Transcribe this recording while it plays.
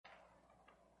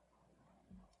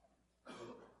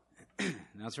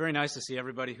Now, it's very nice to see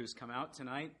everybody who's come out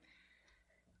tonight.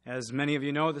 As many of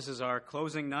you know, this is our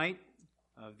closing night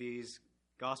of these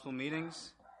gospel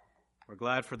meetings. We're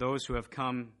glad for those who have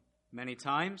come many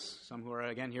times, some who are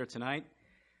again here tonight.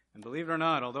 And believe it or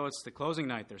not, although it's the closing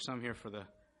night, there's some here for the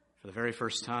very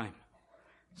first time.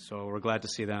 So we're glad to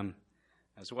see them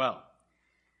as well.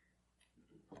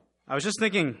 I was just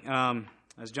thinking,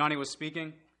 as Johnny was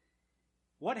speaking,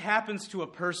 what happens to a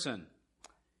person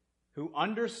who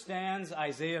understands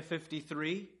Isaiah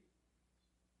 53,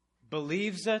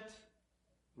 believes it,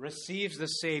 receives the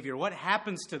Savior? What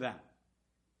happens to them?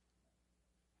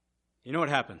 You know what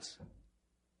happens?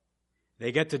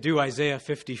 They get to do Isaiah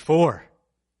 54,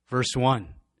 verse 1.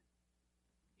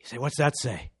 You say, what's that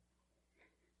say?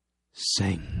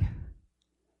 Sing.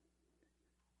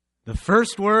 The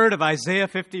first word of Isaiah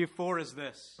 54 is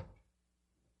this: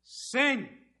 sing.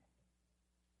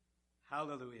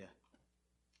 Hallelujah.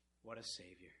 What a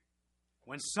Savior.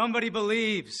 When somebody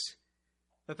believes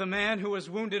that the man who was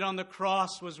wounded on the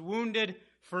cross was wounded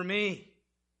for me,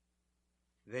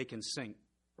 they can sing.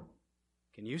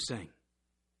 Can you sing?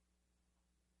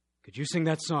 Could you sing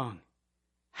that song?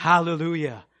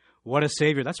 Hallelujah. What a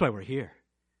Savior. That's why we're here.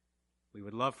 We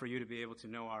would love for you to be able to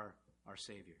know our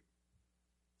Savior.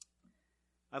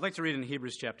 I'd like to read in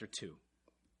Hebrews chapter 2.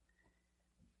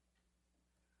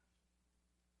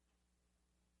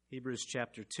 Hebrews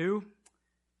chapter 2.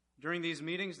 During these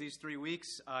meetings, these 3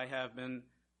 weeks, I have been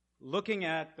looking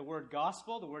at the word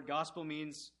gospel. The word gospel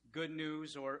means good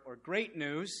news or great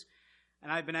news. And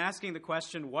I've been asking the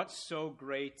question, what's so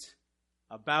great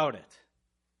about it?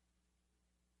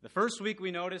 The first week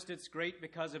we noticed it's great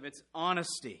because of its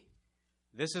honesty.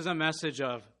 This is a message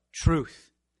of truth.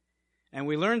 And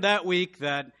we learned that week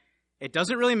that it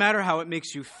doesn't really matter how it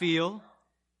makes you feel.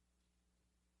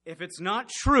 If it's not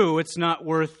true, it's not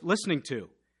worth listening to.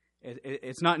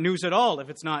 It's not news at all if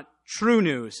it's not true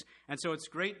news. And so it's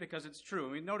great because it's true.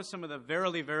 We noticed some of the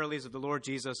verily, verilies of the Lord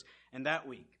Jesus in that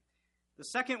week. The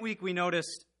second week we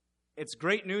noticed it's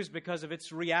great news because of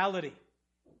its reality.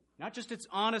 Not just its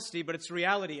honesty, but its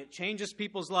reality. It changes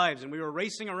people's lives. And we were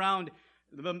racing around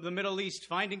the Middle East,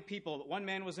 finding people. One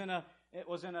man was an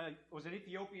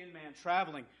Ethiopian man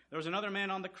traveling. There was another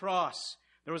man on the cross.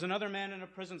 There was another man in a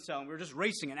prison cell. And we were just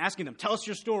racing and asking them, tell us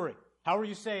your story. How were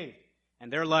you saved?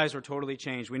 And their lives were totally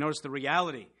changed. We noticed the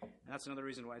reality. And that's another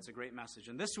reason why it's a great message.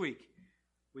 And this week,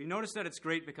 we noticed that it's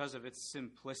great because of its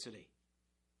simplicity.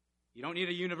 You don't need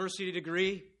a university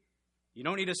degree. You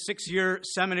don't need a 6-year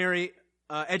seminary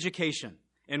education.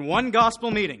 In one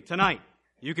gospel meeting tonight,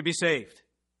 you could be saved.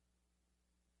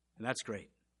 And that's great.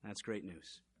 That's great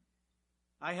news.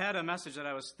 I had a message that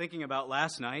I was thinking about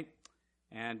last night,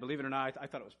 and believe it or not, I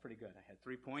thought it was pretty good. I had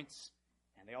 3 points,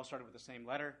 and they all started with the same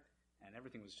letter, and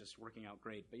everything was just working out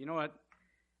great. But you know what?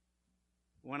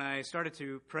 When I started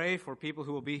to pray for people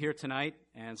who will be here tonight,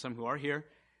 and some who are here,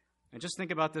 and just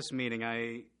think about this meeting,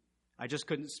 I just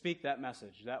couldn't speak that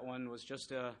message. That one was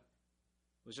just a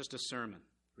sermon,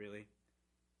 really.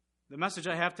 The message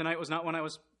I have tonight was not one I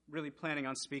was really planning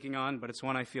on speaking on, but it's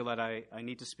one I feel that I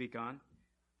need to speak on.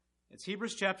 It's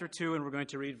Hebrews chapter 2, and we're going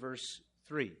to read verse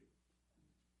 3.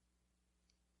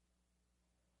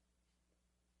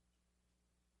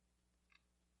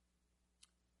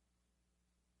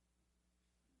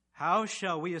 How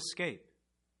shall we escape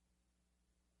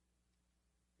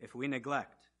if we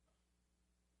neglect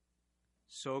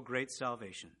so great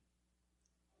salvation,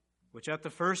 which at the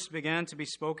first began to be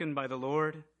spoken by the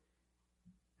Lord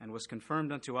and was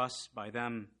confirmed unto us by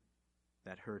them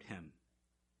that heard him?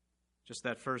 Just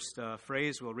that first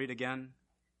phrase we'll read again.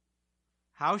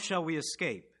 How shall we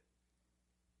escape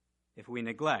if we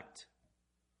neglect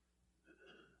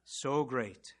so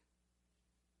great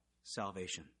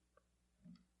salvation?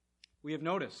 We have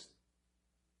noticed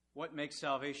what makes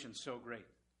salvation so great.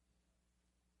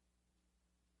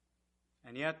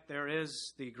 And yet there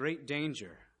is the great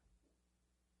danger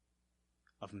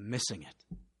of missing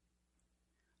it.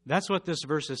 That's what this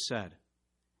verse has said.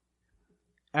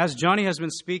 As Johnny has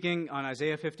been speaking on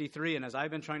Isaiah 53, and as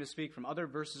I've been trying to speak from other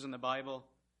verses in the Bible,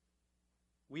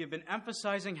 we have been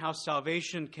emphasizing how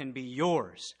salvation can be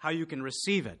yours, how you can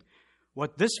receive it.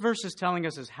 What this verse is telling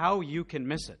us is how you can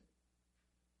miss it.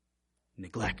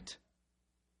 Neglect.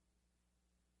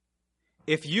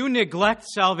 If you neglect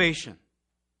salvation,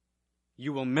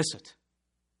 you will miss it.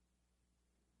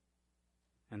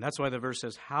 And that's why the verse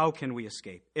says, how can we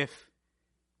escape if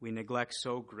we neglect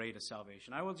so great a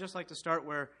salvation? I would just like to start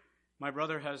where my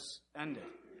brother has ended.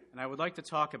 And I would like to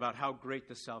talk about how great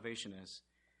this salvation is.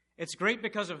 It's great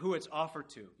because of who it's offered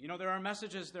to. You know, there are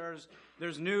messages,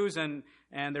 there's news, and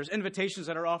there's invitations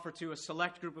that are offered to a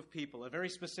select group of people, a very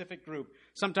specific group,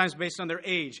 sometimes based on their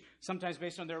age, sometimes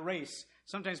based on their race,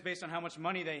 sometimes based on how much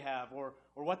money they have or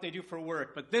what they do for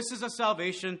work. But this is a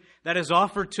salvation that is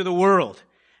offered to the world.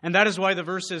 And that is why the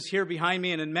verses here behind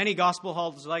me and in many gospel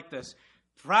halls like this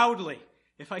proudly,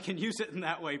 if I can use it in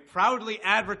that way, proudly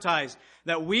advertise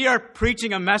that we are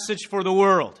preaching a message for the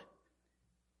world.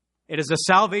 It is a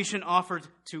salvation offered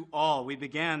to all. We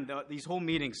began these whole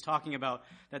meetings talking about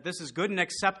that this is good and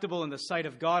acceptable in the sight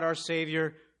of God our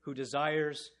Savior, who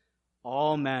desires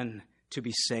all men to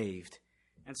be saved.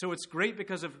 And so it's great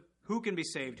because of who can be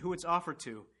saved, who it's offered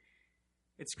to.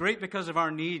 It's great because of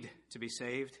our need to be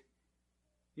saved.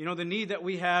 You know, the need that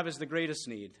we have is the greatest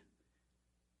need.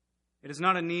 It is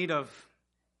not a need of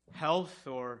health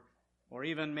or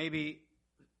even maybe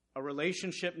a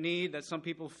relationship need that some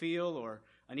people feel, or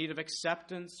a need of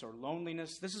acceptance or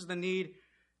loneliness. This is the need,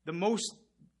 the most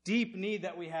deep need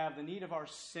that we have, the need of our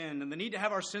sin and the need to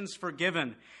have our sins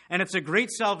forgiven. And it's a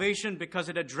great salvation because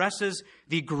it addresses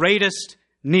the greatest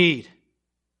need.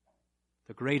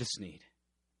 The greatest need.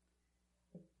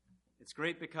 It's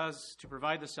great because to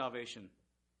provide the salvation,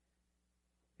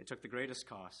 it took the greatest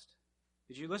cost.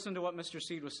 Did you listen to what Mr.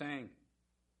 Seed was saying?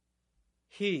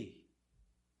 He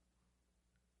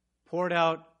poured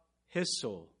out his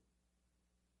soul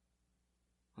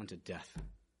unto death.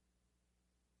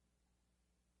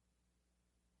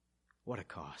 What a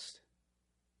cost.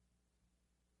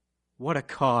 What a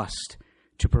cost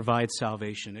to provide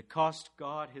salvation. It cost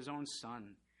God his own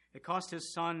Son. It cost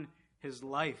his Son his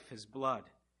life, his blood.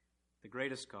 The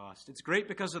greatest cost. It's great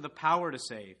because of the power to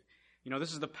save. You know,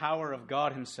 this is the power of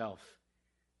God himself.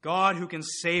 God who can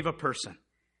save a person.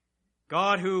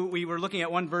 God who, we were looking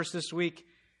at one verse this week,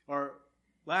 or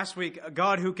last week, a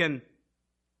God who can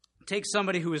take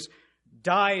somebody who has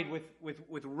dyed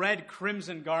with red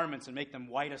crimson garments and make them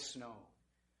white as snow.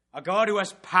 A God who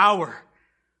has power.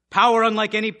 Power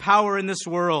unlike any power in this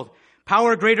world.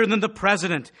 Power greater than the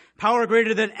president. Power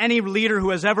greater than any leader who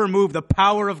has ever moved. The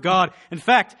power of God. In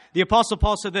fact, the Apostle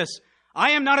Paul said this,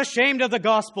 I am not ashamed of the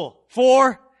gospel,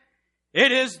 for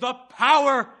it is the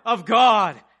power of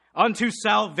God unto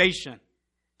salvation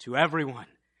to everyone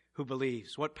who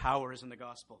believes. What power is in the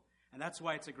gospel? And that's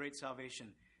why it's a great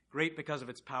salvation. Great because of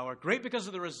its power. Great because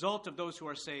of the result of those who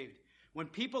are saved. When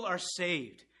people are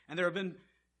saved, and there's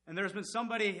been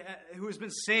somebody who has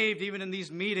been saved even in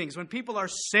these meetings. When people are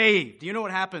saved, do you know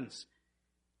what happens?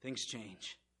 Things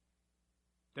change.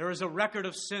 There is a record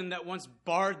of sin that once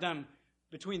barred them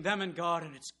between them and God,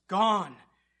 and it's gone.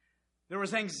 There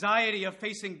was anxiety of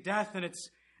facing death, and it's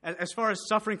as far as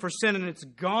suffering for sin, and it's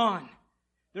gone.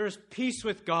 There is peace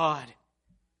with God.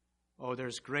 Oh,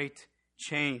 there's great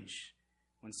change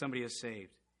when somebody is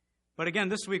saved. But again,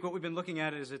 this week what we've been looking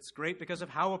at is it's great because of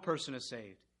how a person is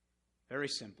saved. Very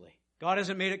simply. God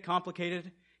hasn't made it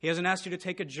complicated. He hasn't asked you to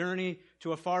take a journey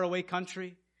to a faraway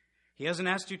country. He hasn't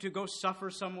asked you to go suffer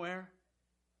somewhere.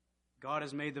 God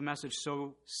has made the message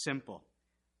so simple.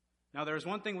 Now, there's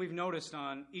one thing we've noticed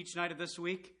on each night of this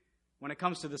week when it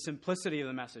comes to the simplicity of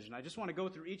the message, and I just want to go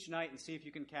through each night and see if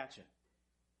you can catch it.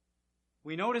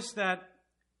 We notice that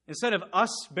instead of us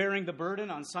bearing the burden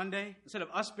on Sunday, instead of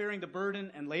us bearing the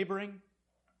burden and laboring,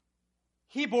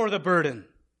 he bore the burden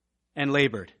and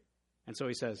labored. And so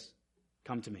he says,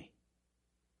 come to me.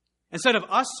 Instead of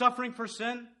us suffering for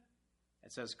sin,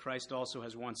 it says Christ also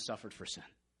has once suffered for sin.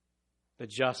 The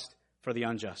just for the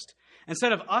unjust.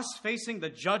 Instead of us facing the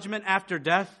judgment after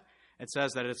death, it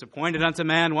says that it's appointed unto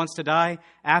man once to die,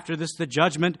 after this the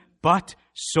judgment, but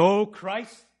so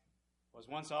Christ was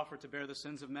once offered to bear the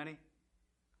sins of many.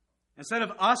 Instead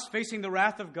of us facing the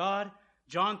wrath of God,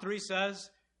 John 3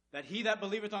 says that he that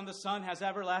believeth on the Son has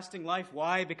everlasting life.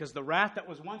 Why? Because the wrath that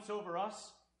was once over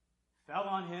us fell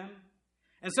on him.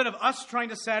 Instead of us trying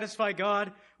to satisfy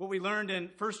God, what we learned in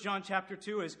 1 John chapter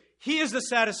 2 is he is the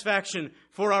satisfaction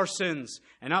for our sins,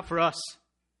 and not for us,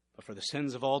 but for the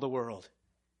sins of all the world.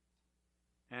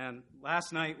 And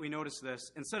last night we noticed this.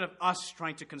 Instead of us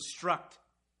trying to construct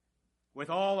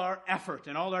with all our effort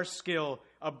and all our skill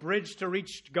a bridge to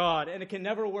reach God, and it can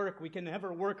never work. We can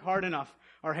never work hard enough.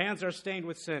 Our hands are stained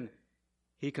with sin.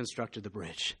 He constructed the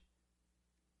bridge.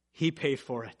 He paid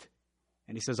for it.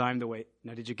 And he says, I'm the way.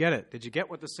 Now, did you get it? Did you get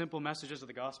what the simple message is of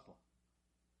the gospel?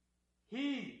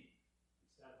 He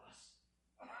instead of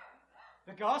us.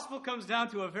 The gospel comes down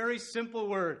to a very simple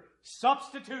word.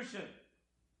 Substitution.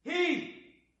 He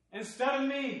instead of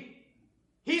me.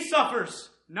 He suffers,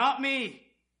 not me.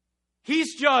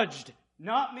 He's judged,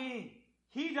 not me.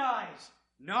 He dies,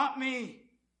 not me.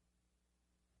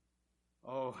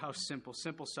 Oh, how simple,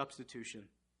 simple substitution.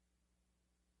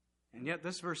 And yet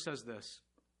this verse says this.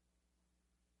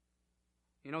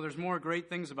 You know, there's more great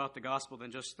things about the gospel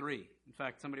than just 3. In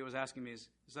fact, somebody was asking me, is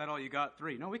that all you got?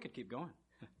 3? No, we could keep going.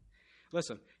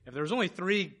 Listen, if there was only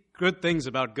 3 good things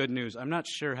about good news, I'm not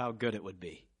sure how good it would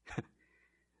be.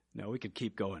 No, we could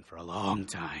keep going for a long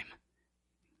time.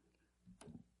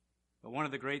 But one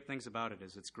of the great things about it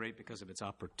is it's great because of its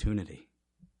opportunity.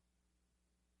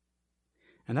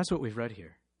 And that's what we've read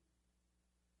here.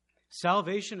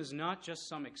 Salvation is not just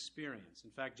some experience.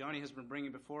 In fact, Johnny has been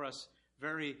bringing before us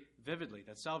very vividly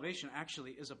that salvation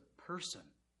actually is a person.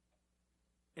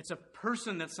 It's a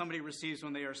person that somebody receives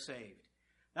when they are saved.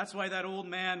 That's why that old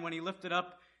man, when he lifted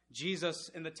up Jesus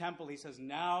in the temple, he says,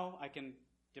 "Now I can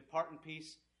depart in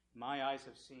peace. My eyes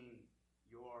have seen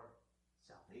your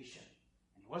salvation."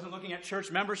 And he wasn't looking at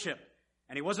church membership,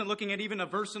 and he wasn't looking at even a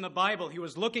verse in the Bible. He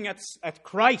was looking at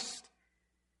Christ.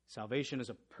 Salvation is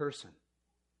a person.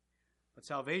 But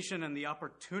salvation and the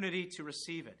opportunity to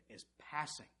receive it is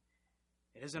passing.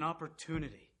 It is an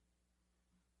opportunity.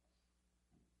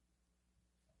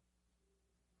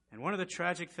 And one of the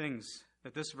tragic things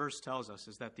that this verse tells us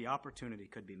is that the opportunity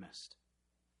could be missed.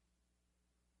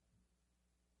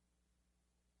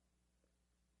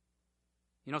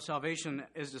 You know, salvation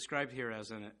is described here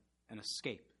as an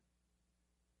escape.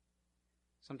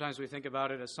 Sometimes we think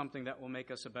about it as something that will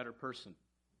make us a better person,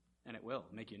 and it will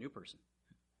make you a new person.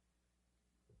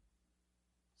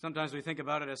 Sometimes we think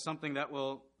about it as something that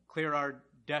will clear our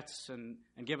debts and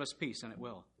give us peace, and it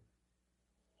will.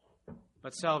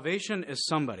 But salvation is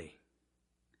somebody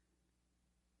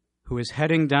who is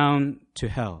heading down to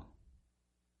hell,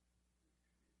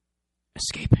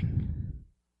 escaping,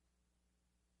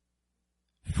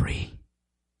 free.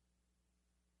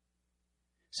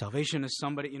 Salvation is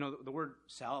somebody, you know, the word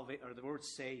salvate or the word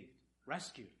saved,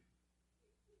 rescued.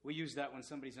 We use that when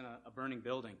somebody's in a burning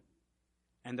building.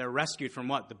 And they're rescued from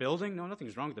what? The building? No,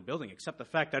 nothing's wrong with the building except the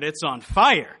fact that it's on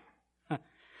fire.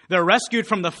 They're rescued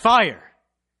from the fire.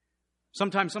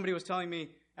 Sometimes somebody was telling me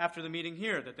after the meeting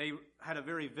here that they had a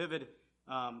very vivid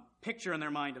picture in their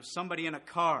mind of somebody in a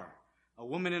car, a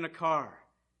woman in a car,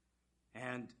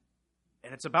 and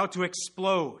it's about to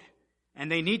explode,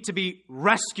 and they need to be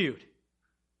rescued.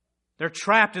 They're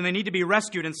trapped and they need to be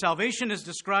rescued. And salvation is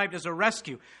described as a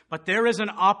rescue. But there is an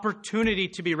opportunity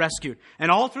to be rescued.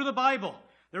 And all through the Bible,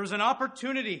 there was an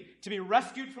opportunity to be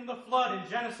rescued from the flood in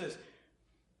Genesis.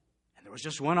 And there was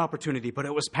just one opportunity, but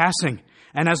it was passing.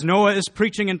 And as Noah is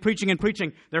preaching and preaching and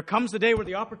preaching, there comes the day where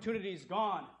the opportunity is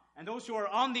gone. And those who are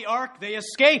on the ark, they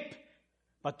escape.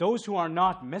 But those who are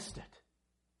not missed it.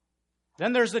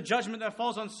 Then there's the judgment that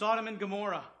falls on Sodom and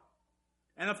Gomorrah.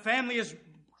 And the family is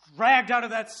dragged out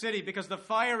of that city because the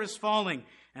fire is falling.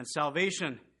 And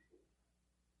salvation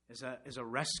is a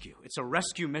rescue. It's a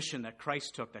rescue mission that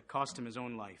Christ took that cost him his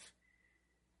own life.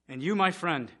 And you, my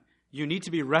friend, you need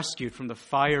to be rescued from the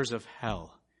fires of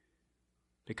hell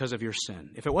because of your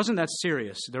sin. If it wasn't that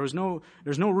serious, there's no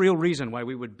real reason why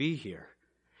we would be here.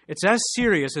 It's as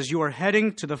serious as you are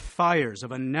heading to the fires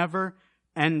of a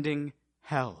never-ending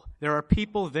hell. There are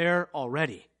people there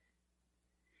already.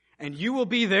 And you will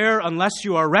be there unless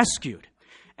you are rescued.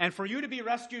 And for you to be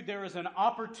rescued, there is an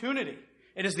opportunity.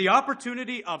 It is the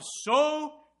opportunity of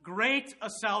so great a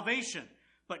salvation.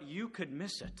 But you could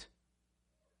miss it.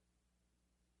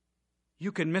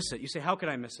 You could miss it. You say, how could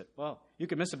I miss it? Well, you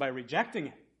could miss it by rejecting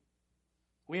it.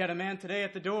 We had a man today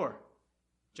at the door.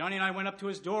 Johnny and I went up to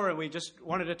his door and we just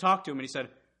wanted to talk to him. And he said,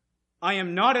 "I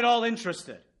am not at all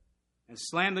interested." And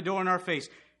slammed the door in our face.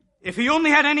 If he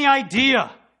only had any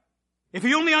idea, if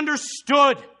he only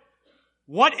understood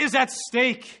what is at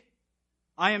stake,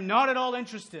 "I am not at all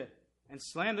interested," and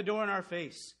slammed the door in our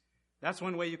face. That's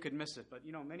one way you could miss it. But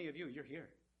you know, many of you, you're here.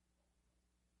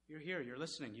 You're here, you're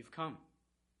listening, you've come.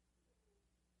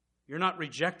 You're not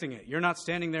rejecting it. You're not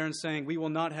standing there and saying, "We will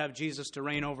not have Jesus to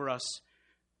reign over us."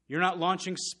 You're not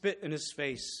launching spit in his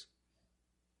face.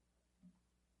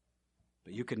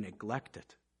 But you can neglect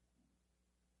it.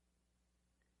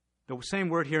 The same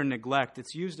word here, neglect,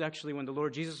 it's used actually when the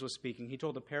Lord Jesus was speaking. He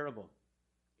told a parable.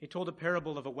 He told a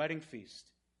parable of a wedding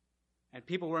feast. And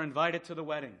people were invited to the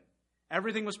wedding.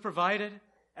 Everything was provided.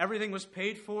 Everything was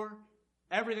paid for.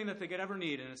 Everything that they could ever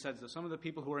need. And it says that some of the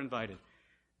people who were invited,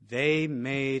 they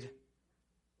made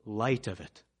light of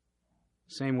it.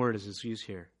 Same word as is used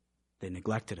here. They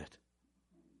neglected it.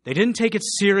 They didn't take it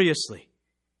seriously.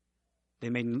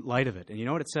 They made light of it. And you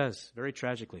know what it says? Very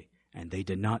tragically. And they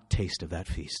did not taste of that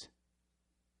feast.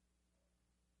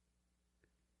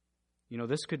 You know,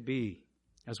 this could be,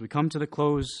 as we come to the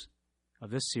close of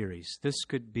this series, this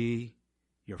could be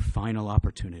your final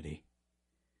opportunity.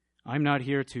 I'm not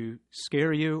here to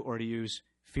scare you or to use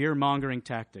fear-mongering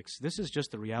tactics. This is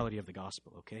just the reality of the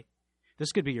gospel, okay?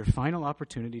 This could be your final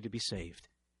opportunity to be saved.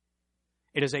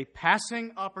 It is a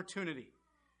passing opportunity.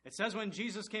 It says when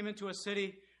Jesus came into a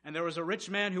city and there was a rich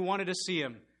man who wanted to see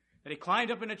him, that he climbed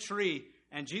up in a tree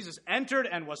and Jesus entered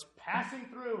and was passing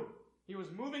through. He was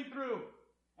moving through.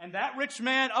 And that rich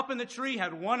man up in the tree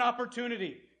had one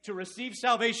opportunity to receive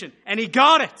salvation. And he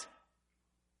got it.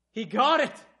 He got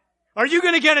it. Are you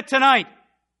going to get it tonight?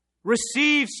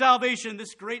 Receive salvation,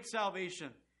 this great salvation.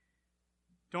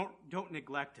 Don't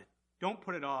neglect it. Don't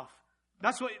put it off.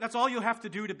 That's all you have to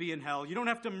do to be in hell. You don't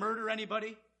have to murder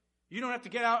anybody. You don't have to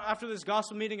get out after this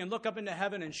gospel meeting and look up into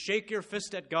heaven and shake your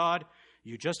fist at God.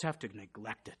 You just have to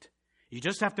neglect it. You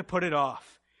just have to put it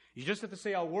off. You just have to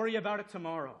say, I'll worry about it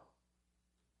tomorrow.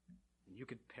 And you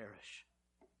could perish.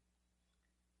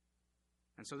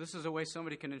 And so this is a way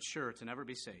somebody can ensure to never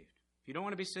be saved. If you don't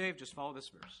want to be saved, just follow this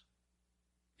verse.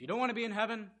 If you don't want to be in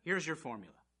heaven, here's your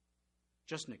formula.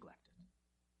 Just neglect it.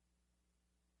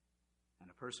 And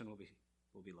a person will be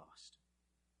lost.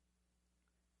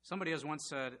 Somebody has once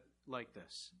said like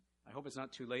this. I hope it's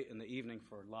not too late in the evening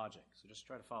for logic, so just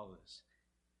try to follow this.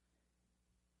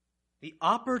 The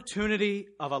opportunity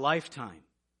of a lifetime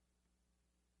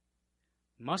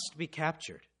must be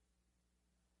captured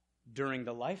during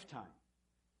the lifetime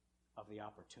of the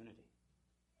opportunity.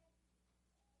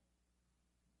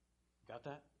 Got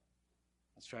that?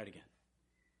 Let's try it again.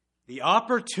 The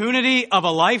opportunity of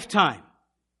a lifetime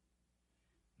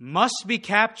must be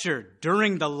captured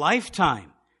during the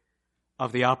lifetime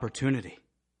of the opportunity.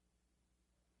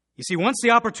 You see, once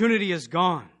the opportunity is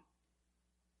gone,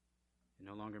 it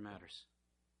no longer matters.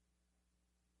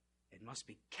 It must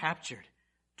be captured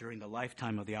during the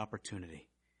lifetime of the opportunity.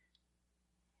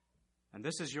 And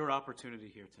this is your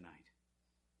opportunity here tonight.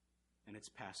 And it's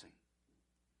passing.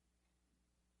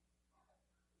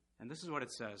 And this is what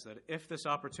it says, that if this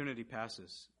opportunity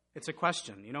passes, it's a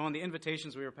question. You know, on the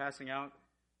invitations we were passing out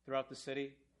throughout the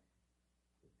city,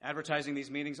 advertising these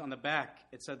meetings, on the back,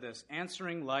 it said this,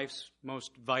 answering life's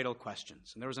most vital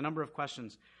questions. And there was a number of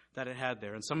questions that it had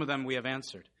there, and some of them we have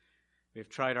answered. We've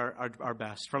tried our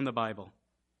best from the Bible.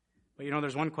 But you know,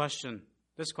 there's one question,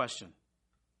 this question,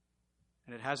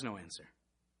 and it has no answer.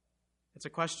 It's a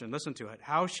question. Listen to it.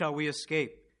 How shall we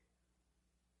escape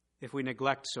if we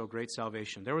neglect so great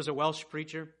salvation? There was a Welsh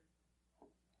preacher.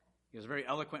 He was a very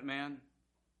eloquent man.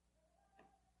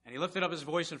 And he lifted up his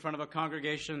voice in front of a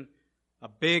congregation, a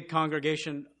big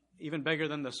congregation, even bigger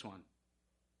than this one.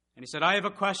 And he said, I have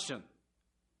a question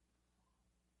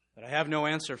that I have no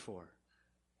answer for.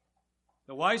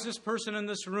 The wisest person in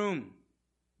this room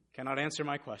cannot answer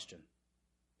my question.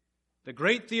 The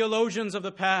great theologians of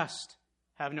the past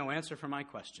have no answer for my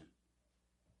question.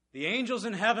 The angels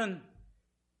in heaven,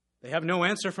 they have no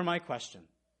answer for my question.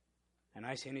 And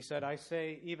he said, I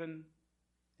say even, and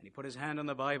he put his hand on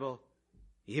the Bible,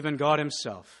 even God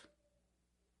himself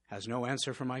has no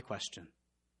answer for my question.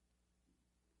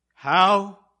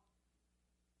 How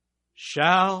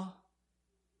shall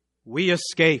we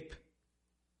escape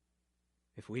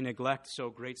if we neglect so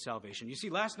great salvation? You see,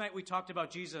 last night we talked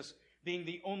about Jesus being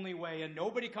the only way, and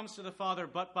nobody comes to the Father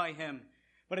but by him.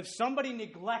 But if somebody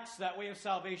neglects that way of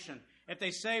salvation, if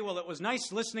they say, well, it was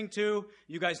nice listening to,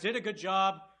 you guys did a good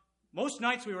job, most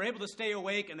nights we were able to stay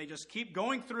awake, and they just keep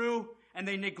going through, and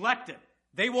they neglect it,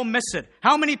 they will miss it.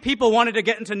 How many people wanted to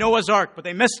get into Noah's Ark, but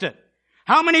they missed it?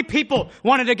 How many people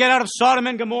wanted to get out of Sodom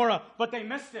and Gomorrah, but they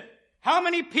missed it? How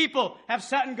many people have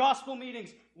sat in gospel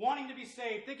meetings wanting to be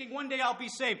saved, thinking one day I'll be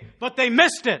saved, but they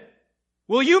missed it?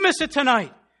 Will you miss it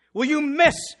tonight? Will you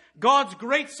miss God's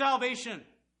great salvation?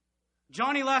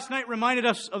 Johnny last night reminded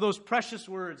us of those precious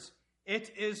words,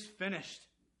 it is finished.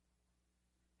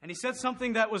 And he said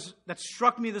something that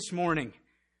struck me this morning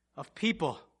of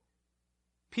people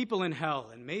in hell,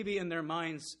 and maybe in their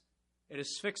minds, it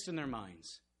is fixed in their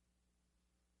minds.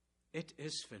 It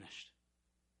is finished.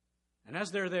 And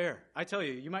as they're there, I tell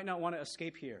you, you might not want to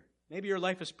escape here. Maybe your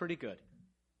life is pretty good.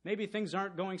 Maybe things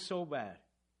aren't going so bad.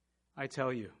 I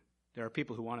tell you, there are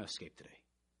people who want to escape today,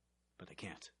 but they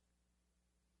can't.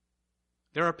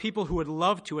 There are people who would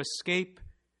love to escape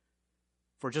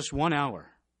for just 1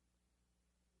 hour,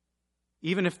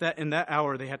 even if in that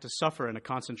hour they had to suffer in a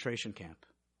concentration camp.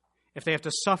 If they have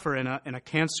to suffer in a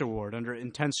cancer ward under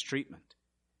intense treatment,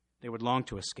 they would long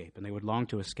to escape, and they would long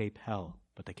to escape hell,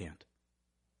 but they can't.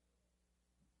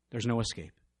 There's no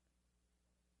escape.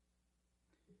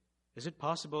 Is it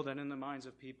possible that in the minds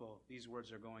of people, these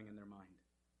words are going in their mind?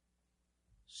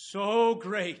 So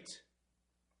great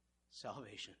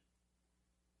salvation.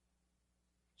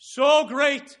 So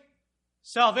great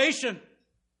salvation.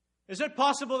 Is it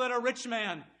possible that a rich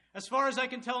man, as far as I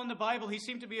can tell in the Bible, he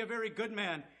seemed to be a very good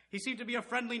man. He seemed to be a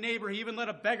friendly neighbor. He even let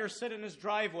a beggar sit in his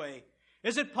driveway.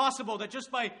 Is it possible that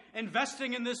just by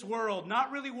investing in this world,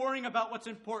 not really worrying about what's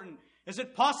important, is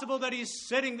it possible that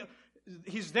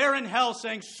he's there in hell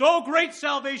saying, so great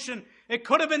salvation, it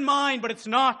could have been mine, but it's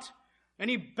not. And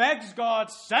he begs God,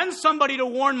 send somebody to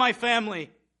warn my family.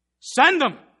 Send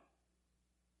them.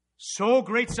 So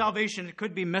great salvation, it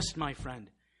could be missed, my friend.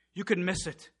 You could miss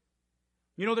it.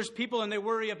 You know, there's people and they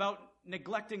worry about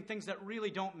neglecting things that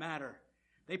really don't matter.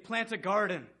 They plant a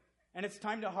garden, and it's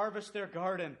time to harvest their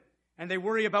garden, and they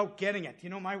worry about getting it. You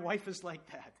know, my wife is like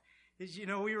that.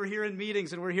 We were here in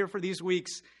meetings, and we're here for these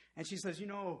weeks, and she says,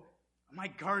 my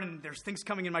garden, there's things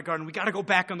coming in my garden. We got to go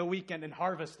back on the weekend and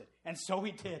harvest it. And so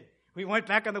we did. We went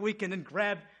back on the weekend and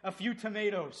grabbed a few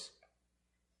tomatoes.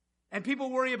 And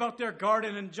people worry about their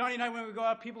garden. And Johnny and I, when we go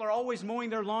out, people are always mowing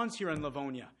their lawns here in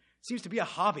Livonia. It seems to be a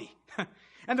hobby.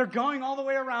 And they're going all the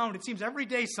way around. It seems every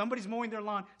day somebody's mowing their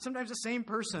lawn, sometimes the same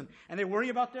person. And they worry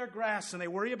about their grass, and they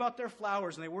worry about their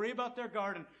flowers, and they worry about their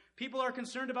garden. People are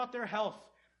concerned about their health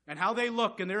and how they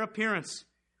look and their appearance.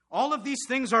 All of these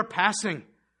things are passing.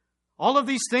 All of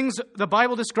these things the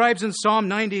Bible describes in Psalm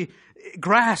 90.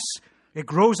 Grass, it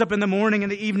grows up in the morning, in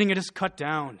the evening it is cut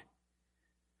down.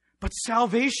 But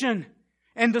salvation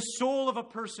and the soul of a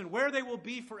person, where they will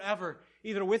be forever,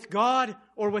 either with God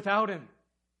or without Him,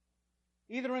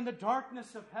 either in the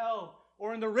darkness of hell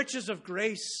or in the riches of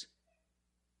grace,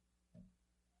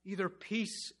 either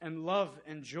peace and love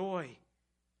and joy,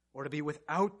 or to be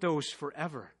without those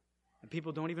forever. And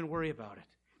people don't even worry about it.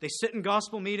 They sit in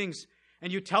gospel meetings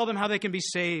and you tell them how they can be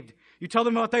saved. You tell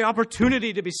them about the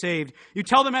opportunity to be saved. You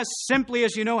tell them as simply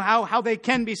as you know how they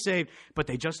can be saved, but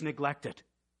they just neglect it.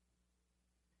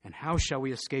 And how shall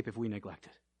we escape if we neglect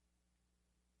it?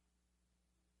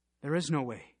 There is no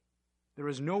way. There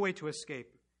is no way to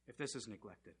escape if this is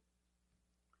neglected.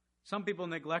 Some people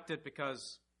neglect it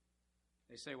because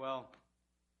they say, well,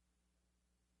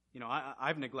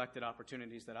 I've neglected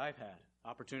opportunities that I've had,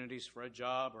 opportunities for a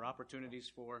job or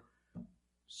opportunities for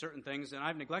certain things, and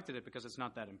I've neglected it because it's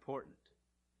not that important.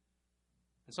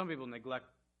 And some people neglect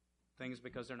things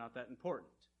because they're not that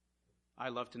important. I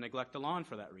love to neglect the lawn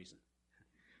for that reason.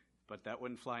 But that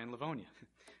wouldn't fly in Livonia.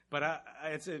 But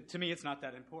to me, it's not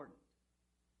that important.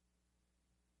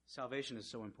 Salvation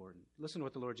is so important. Listen to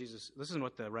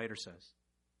what the writer says.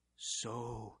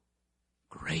 So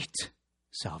great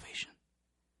salvation.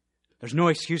 There's no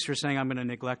excuse for saying I'm going to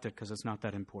neglect it because it's not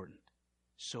that important.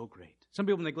 So great. Some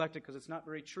people neglect it because it's not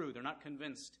very true. They're not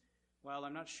convinced. Well,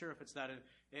 I'm not sure if it's that,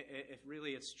 if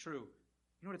really it's true.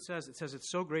 You know what it says? It says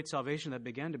it's so great salvation that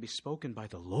began to be spoken by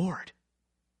the Lord.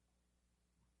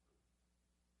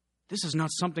 This is not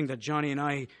something that Johnny and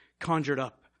I conjured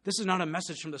up. This is not a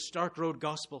message from the Stark Road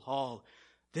Gospel Hall.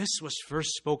 This was first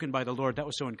spoken by the Lord. That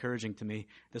was so encouraging to me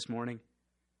this morning.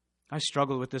 I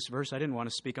struggled with this verse. I didn't want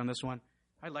to speak on this one.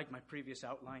 I liked my previous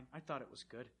outline. I thought it was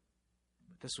good.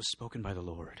 But this was spoken by the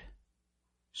Lord.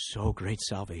 So great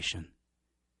salvation.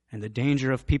 And the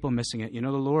danger of people missing it. The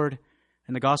Lord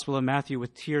in the Gospel of Matthew,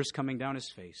 with tears coming down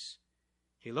His face,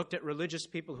 He looked at religious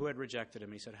people who had rejected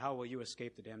Him. He said, how will you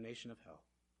escape the damnation of hell?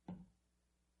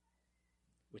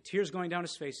 With tears going down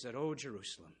His face, He said, oh,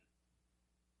 Jerusalem,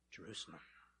 Jerusalem,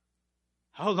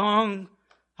 how long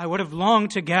I would have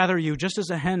longed to gather you, just as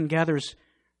a hen gathers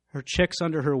her chicks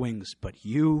under her wings, but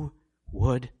you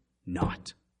would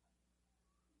not.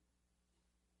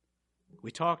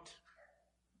 We talked,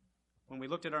 when we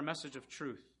looked at our message of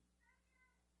truth,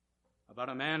 about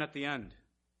a man at the end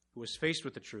who was faced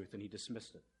with the truth and he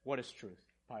dismissed it. What is truth?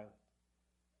 Pilate.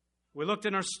 We looked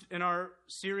in our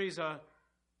series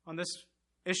on this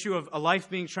issue of a life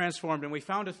being transformed, and we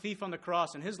found a thief on the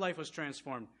cross, and his life was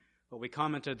transformed. But we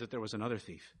commented that there was another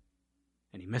thief,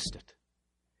 and he missed it.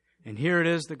 And here it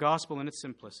is, the gospel in its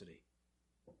simplicity.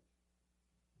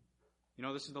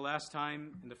 This is the last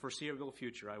time in the foreseeable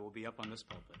future I will be up on this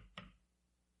pulpit.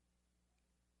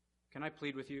 Can I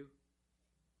plead with you?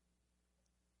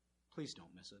 Please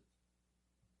don't miss it.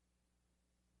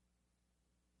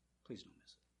 Please don't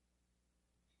miss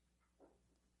it.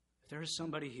 If there is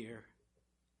somebody here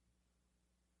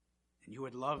and you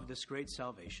would love this great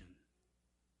salvation,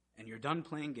 and you're done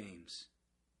playing games,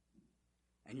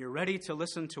 and you're ready to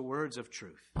listen to words of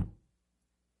truth,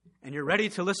 and you're ready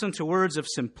to listen to words of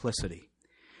simplicity,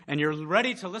 and you're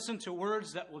ready to listen to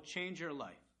words that will change your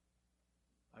life,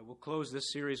 I will close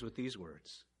this series with these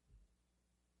words.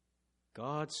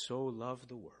 God so loved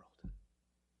the world,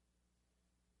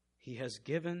 He has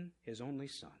given His only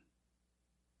Son,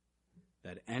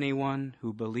 that anyone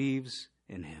who believes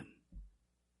in Him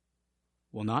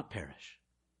will not perish,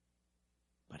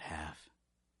 but have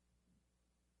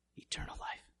eternal life.